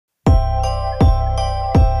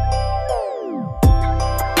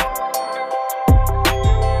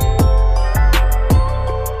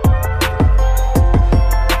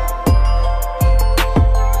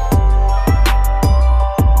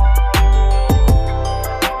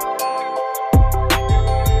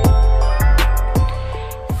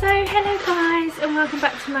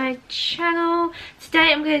my channel.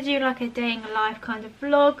 Today I'm going to do like a day in life kind of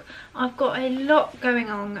vlog. I've got a lot going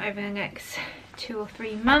on over the next 2 or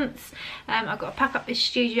 3 months. I've got to pack up this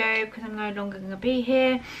studio because I'm no longer going to be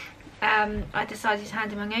here. I decided to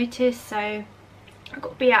hand in my notice, so I've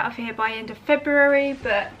got to be out of here by end of February,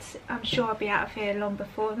 but I'm sure I'll be out of here long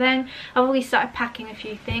before then. I've already started packing a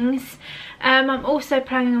few things. I'm also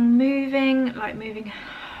planning on moving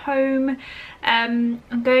home.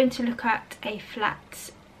 I'm going to look at a flat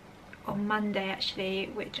on Monday actually,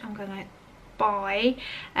 which I'm gonna buy.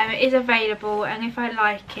 It is available, and if I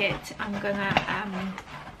like it I'm gonna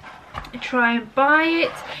try and buy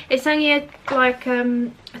it. It's only a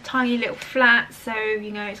tiny little flat, so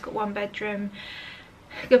you know, it's got 1 bedroom,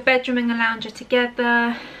 a bedroom and a lounger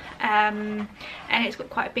together, and it's got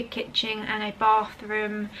quite a big kitchen and a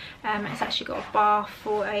bathroom. It's actually got a bath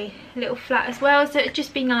for a little flat as well, so it'd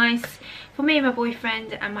just be nice for me and my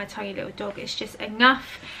boyfriend and my tiny little dog. It's just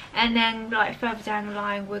enough, and then like further down the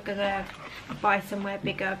line we're gonna buy somewhere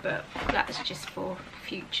bigger, but that's just for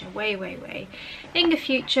future, way in the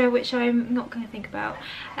future, which I'm not going to think about.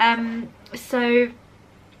 So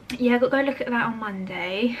yeah, I've got to go look at that on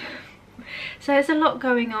Monday. So there's a lot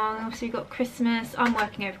going on. Obviously we've got Christmas. I'm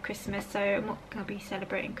working over Christmas, so I'm not going to be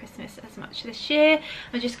celebrating Christmas as much this year.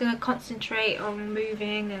 I'm just going to concentrate on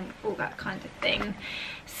moving and all that kind of thing.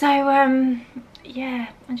 So yeah,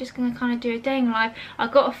 I'm just going to kind of do a day in life.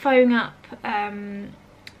 I've got to phone up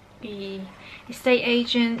the estate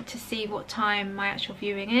agent to see what time my actual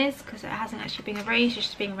viewing is, because it hasn't actually been arranged. It's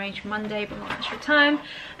just being arranged for Monday but not actual time.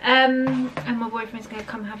 And my boyfriend's going to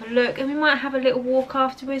come have a look, and we might have a little walk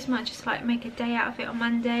afterwards. Might just like make a day out of it on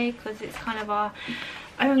Monday, because it's kind of our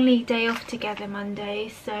only day off together Monday,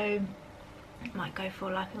 so might go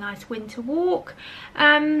for like a nice winter walk.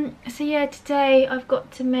 So yeah, today I've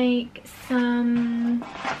got to make some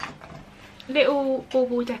little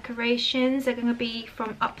bauble decorations. They're going to be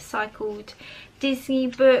from upcycled Disney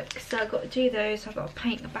books, so I've got to do those. I've got to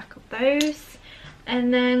paint the back of those,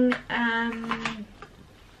 and then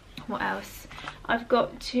what else? I've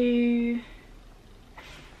got to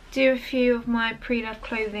do a few of my pre-loved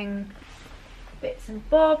clothing bits and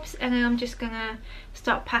bobs, and then I'm just gonna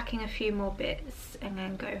start packing a few more bits and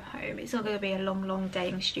then go home. It's not going to be a long day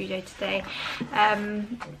in the studio today,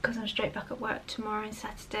 because I'm straight back at work tomorrow and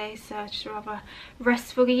Saturday, so I'd just rather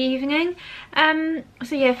rest for the evening.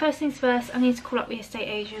 So yeah, first things first, I need to call up the estate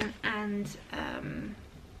agent and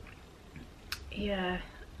yeah,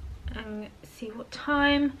 and see what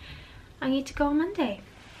time I need to go on Monday.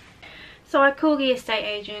 So I called the estate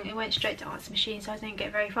agent, it went straight to answer machine, so I didn't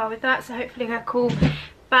get very far with that, so hopefully they'll call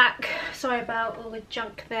back. Sorry about all the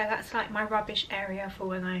junk there, that's like my rubbish area for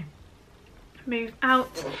when I move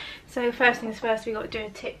out. So first things first, we got to do a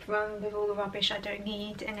tip run with all the rubbish I don't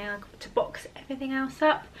need, and then I've got to box everything else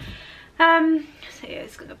up. So yeah,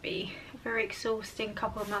 it's going to be a very exhausting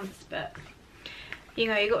couple of months, but you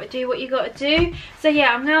know, you got to do what you got to do. So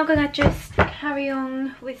yeah, I'm now going to just carry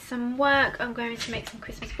on with some work. I'm going to make some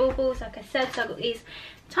Christmas baubles, like I said. So I've got these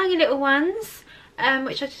tiny little ones,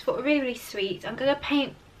 which I just thought were really sweet. I'm going to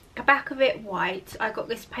paint the back of it white. I got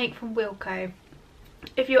this paint from Wilko.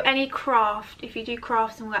 If you're if you do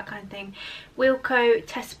crafts and all that kind of thing, Wilko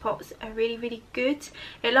test pots are really good.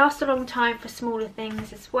 It lasts a long time for smaller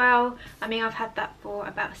things as well. I mean, I've had that for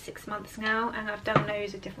about 6 months now, and I've done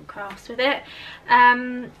loads of different crafts with it.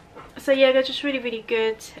 So yeah, they're just really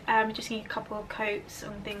good. Just need a couple of coats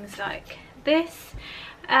on things like this,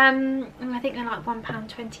 and I think they're like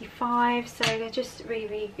 £1.25, so they're just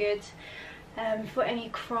really good for any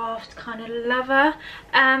craft kind of lover.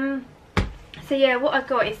 So yeah, what I've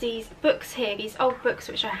got is these books here, these old books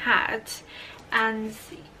which I had, and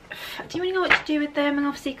I didn't really know what to do with them, and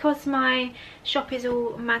obviously because my shop is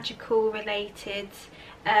all magical related,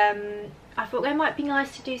 I thought they might be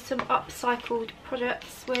nice to do some upcycled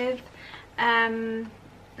products with.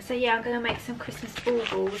 So yeah, I'm going to make some Christmas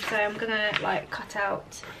baubles. So I'm going to like cut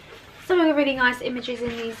out some of the really nice images in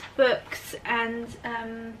these books and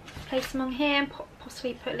place them on here, and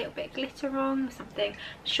possibly put a little bit of glitter on or something. I'm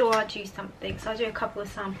sure I'll do something, so I'll do a couple of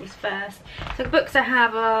samples first. So the books I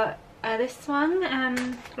have are this one,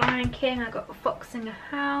 Lion King. I got The Fox and the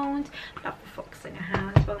Hound. Love The Fox and the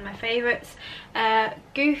Hound, it's one of my favourites.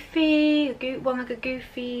 Goofy, one of the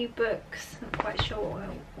Goofy books, not quite sure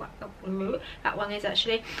what that one is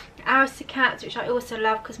actually. Aristocats, which I also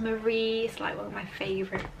love because Marie is like one of my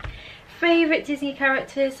favourite Disney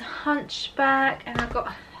characters. Hunchback, and I've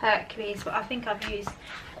got Hercules, but I think I've used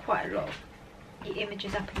quite a lot of the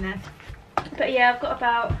images up in there. But yeah, I've got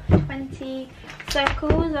about 20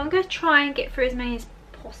 circles. I'm going to try and get through as many as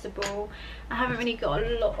possible. I haven't really got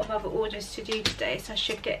a lot of other orders to do today, so I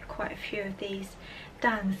should get quite a few of these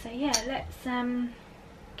done. So yeah, let's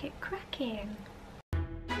get cracking.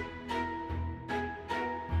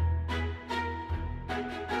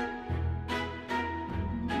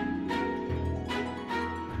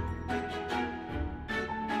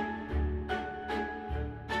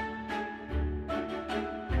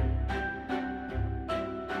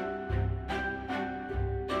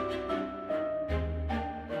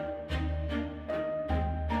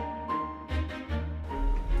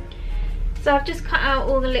 So I've just cut out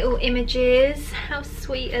all the little images. How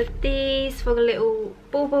sweet are these for the little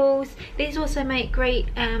baubles? These also make great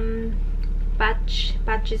badges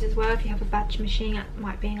as well. If you have a badge machine, that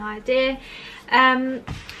might be an idea. I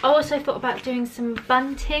also thought about doing some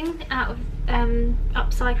bunting out of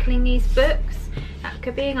upcycling these books. That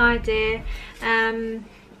could be an idea.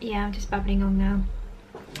 Yeah, I'm just babbling on now.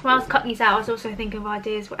 While I was cutting these out, I was also thinking of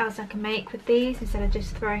ideas what else I can make with these instead of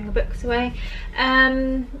just throwing the books away.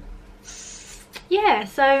 Yeah,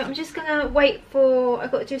 so I'm just gonna wait for,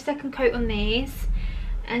 I've got to do a second coat on these,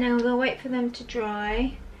 and then I'm gonna wait for them to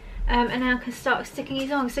dry, and then I can start sticking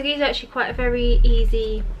these on. So these are actually quite a very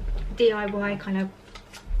easy DIY kind of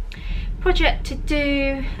project to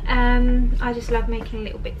do. I just love making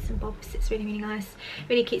little bits and bobs. It's really nice,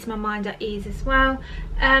 really keeps my mind at ease as well.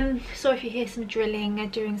 So if you hear some drilling, they're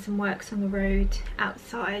doing some works on the road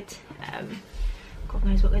outside. God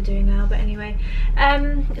knows what they're doing now, but anyway.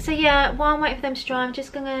 So yeah, while I'm waiting for them to dry, I'm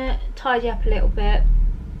just gonna tidy up a little bit,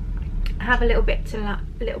 have a little bit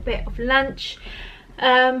of lunch.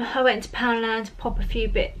 I went to Poundland to pop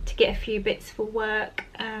to get a few bits for work,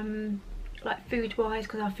 like food wise,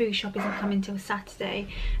 because our food shop isn't coming till Saturday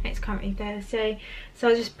and it's currently Thursday. So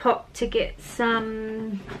I just popped to get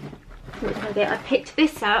some, what did I get? I picked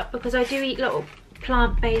this up because I do eat a lot of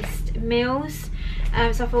plant-based meals, so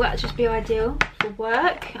I thought that would just be ideal for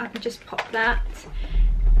work. I can just pop that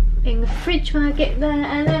in the fridge when I get there.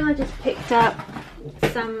 And then I just picked up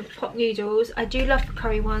some pot noodles. I do love the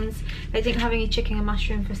curry ones. They didn't have any chicken and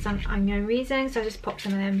mushroom for some unknown reason, so I just popped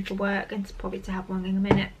some of them for work and probably to have one in a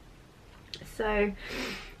minute. So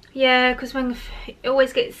yeah, because when it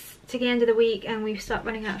always gets to the end of the week and we start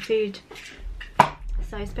running out of food,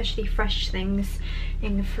 so especially fresh things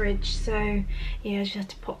in the fridge. So yeah, I just have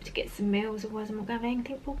to pop to get some meals, otherwise I'm not going to have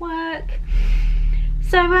anything for work.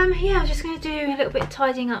 So yeah, I'm just going to do a little bit of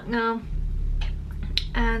tidying up now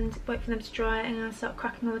and wait for them to dry, and I'll start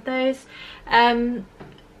cracking on with those.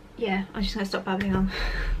 Yeah, I'm just going to stop babbling on.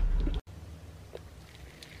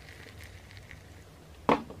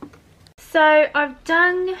 So I've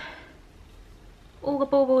done all the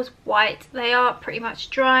baubles white. They are pretty much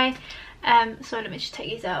dry. So let me just take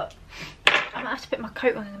these out. I'm gonna have to put my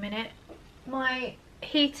coat on in a minute. My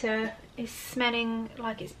heater is smelling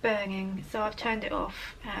like it's burning, so I've turned it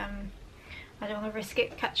off. I don't want to risk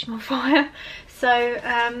it catching on fire. So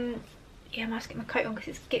yeah, I must get my coat on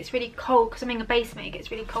because it gets really cold, because I'm in the basement. It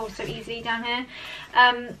gets really cold so easily down here.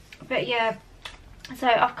 But yeah, so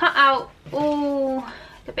I've cut out all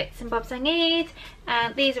the bits and bobs I need,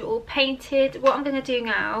 and these are all painted. What I'm going to do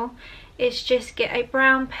now is just get a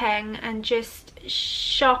brown pen and just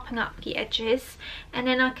sharpen up the edges, and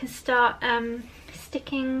then I can start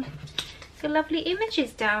sticking the lovely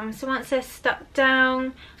images down. So once they're stuck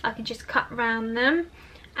down, I can just cut around them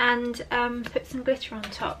and put some glitter on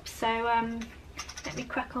top. So let me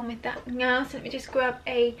crack on with that now. So let me just grab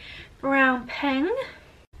a brown pen.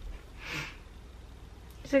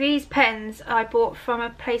 So these pens I bought from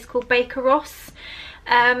a place called Baker Ross.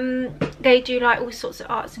 They do like all sorts of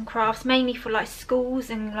arts and crafts, mainly for like schools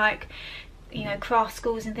and like, you know, craft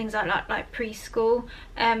schools and things like that, like preschool.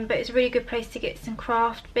 But it's a really good place to get some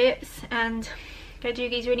craft bits, and they do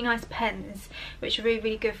these really nice pens which are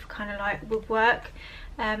really good for kind of like woodwork.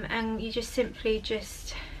 And you just simply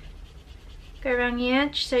just go around the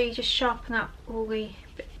edge, so you just sharpen up all the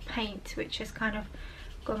paint which has kind of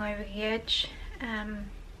gone over the edge.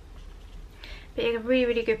 But they're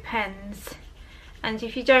really good pens. And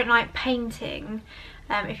if you don't like painting,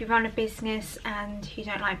 if you run a business and you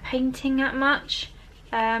don't like painting that much,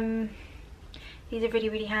 these are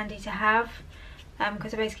really handy to have,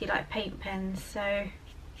 because they're basically like paint pens. So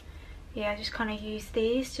yeah, I just kind of use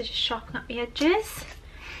these to just sharpen up the edges,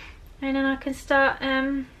 and then I can start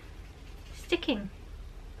sticking.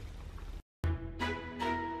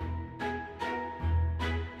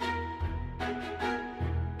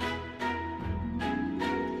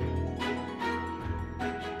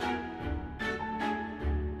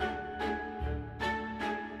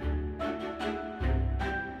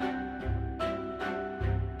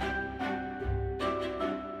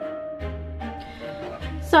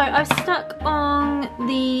 So I've stuck on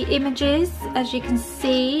the images, as you can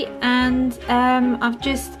see, and I've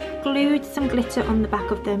just glued some glitter on the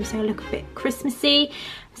back of them so they look a bit Christmassy.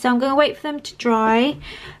 So I'm going to wait for them to dry,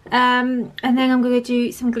 and then I'm going to do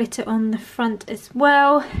some glitter on the front as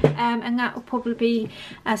well, and that will probably be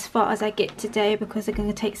as far as I get today because they're going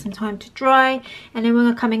to take some time to dry, and then when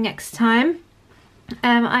I'm coming next time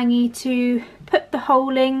I need to put the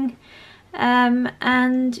holing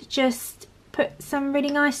and just put some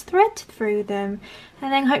really nice thread through them,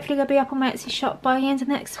 and then hopefully they'll be up on my Etsy shop by the end of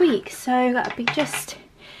next week, so that'll be just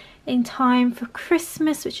in time for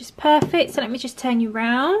Christmas, which is perfect. So let me just turn you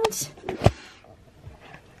round.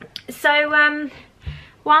 So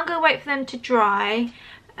while I'm going to wait for them to dry,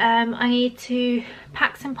 I need to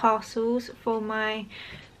pack some parcels for my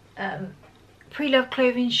pre-loved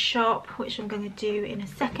clothing shop, which I'm going to do in a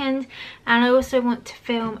second, and I also want to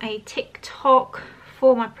film a TikTok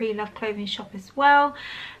for my pre-loved clothing shop as well.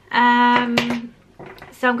 So I'm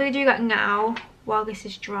going to do that now while this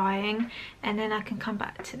is drying, and then I can come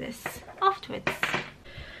back to this afterwards.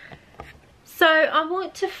 So I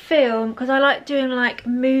want to film, because I like doing like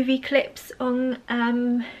movie clips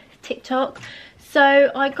on TikTok. So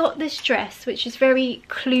I got this dress, which is very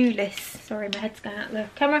Clueless. Sorry, my head's going out of the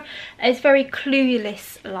camera. It's very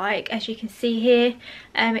Clueless like, as you can see here.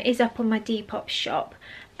 It is up on my Depop shop.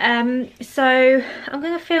 So I'm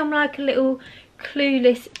going to film like a little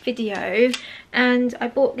Clueless video, and I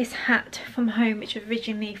bought this hat from home, which was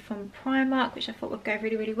originally from Primark, which I thought would go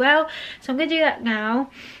really, really well. So I'm going to do that now,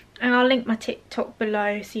 and I'll link my TikTok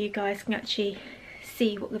below so you guys can actually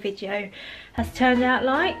see what the video has turned out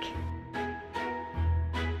like.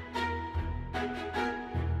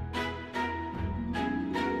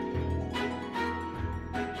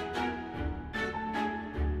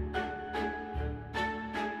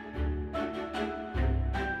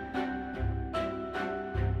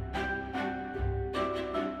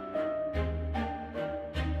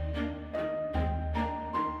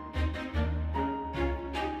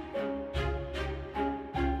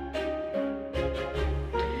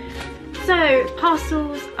 So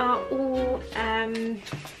parcels are all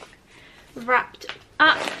wrapped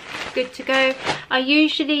up, good to go. I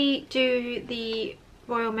usually do the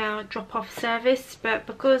Royal Mail drop-off service, but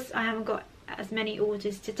because I haven't got as many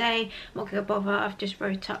orders today, I'm not going to bother. I've just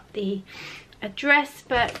wrote up the address,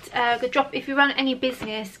 but the drop, if you run any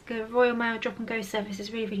business, the Royal Mail drop and go service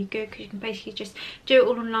is really, really good, because you can basically just do it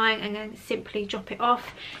all online and then simply drop it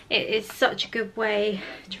off. It is such a good way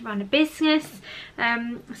to run a business,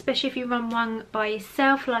 especially if you run one by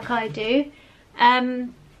yourself like I do.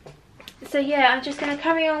 So yeah, I'm just going to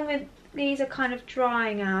carry on with, these are kind of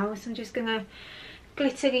drying now, so I'm just going to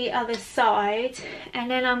glitter the other side,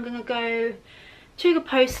 and then I'm going to go to the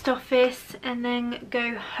post office and then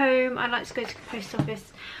go home. I like to go to the post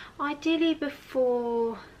office ideally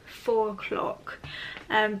before 4 o'clock,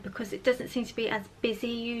 because it doesn't seem to be as busy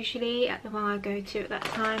usually at the one I go to at that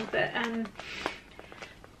time, but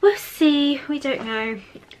we'll see, we don't know.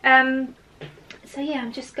 So yeah,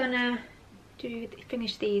 I'm just gonna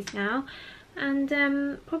finish these now, and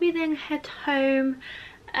probably then head home.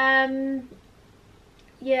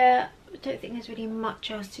 Yeah, I don't think there's really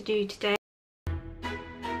much else to do today.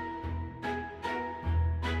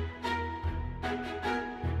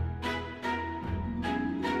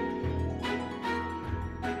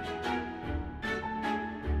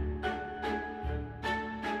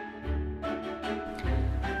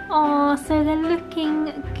 Oh, so they're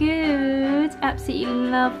looking good. Absolutely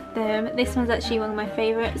love them. This one's actually one of my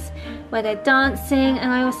favourites, where they're dancing,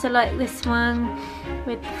 and I also like this one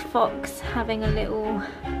with the fox having a little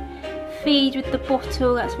feed with the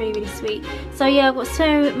bottle. That's really, really sweet. So yeah, I've got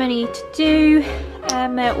so many to do.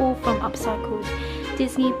 They're all from upcycled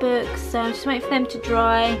Disney books, so I'm just waiting for them to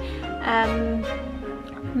dry.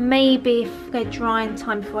 Maybe if they dry in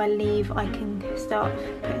time before I leave, I can start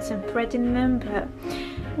putting some thread in them, but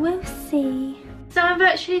we'll see. So I'm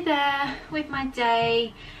virtually there with my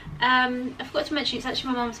day. I forgot to mention it's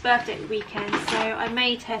actually my mum's birthday at the weekend, so I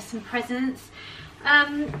made her some presents.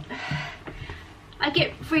 I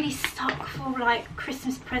get really stuck for like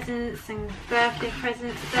Christmas presents and birthday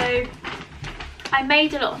presents, so I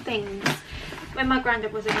made a lot of things. When my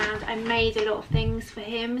granddad was around, I made a lot of things for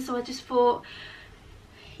him, so I just thought,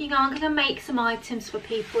 you know, I'm going to make some items for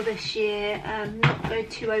people this year, not go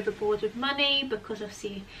too overboard with money, because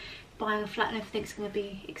obviously buying a flat and everything's going to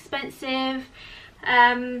be expensive.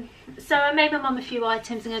 So I made my mum a few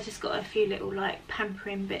items, and I just got a few little like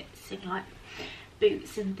pampering bits in like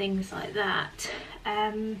boots and things like that.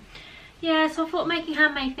 Yeah, so I thought making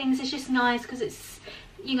handmade things is just nice, because it's,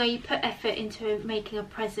 you know, you put effort into making a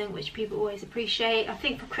present, which people always appreciate. I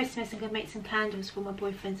think for Christmas I'm going to make some candles for my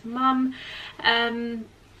boyfriend's mum, and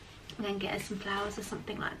then get her some flowers or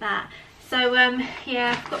something like that. So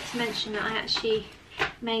yeah, I forgot to mention that I actually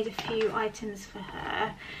made a few items for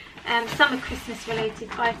her. Some are Christmas related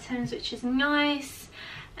items, which is nice.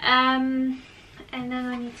 And then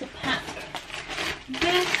I need to pack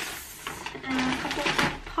this and a couple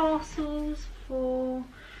of parcels for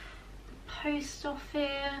the post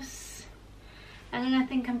office, and then I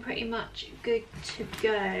think I'm pretty much good to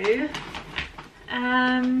go.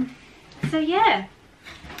 So yeah,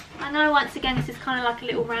 I know once again this is kind of like a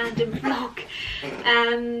little random vlog.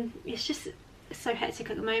 It's just so hectic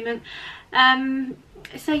at the moment.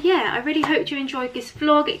 So yeah, I really hope you enjoyed this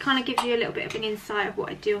vlog. It kind of gives you a little bit of an insight of what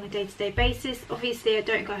I do on a day-to-day basis. Obviously I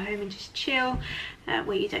don't go home and just chill,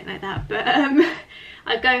 well, you don't know that, but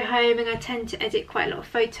I go home and I tend to edit quite a lot of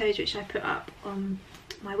photos which I put up on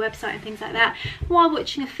my website and things like that while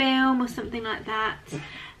watching a film or something like that.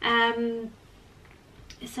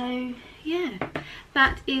 So yeah,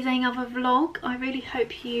 that is another vlog. I really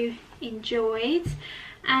hope you enjoyed,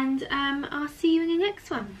 and I'll see you in the next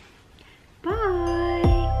one. Bye.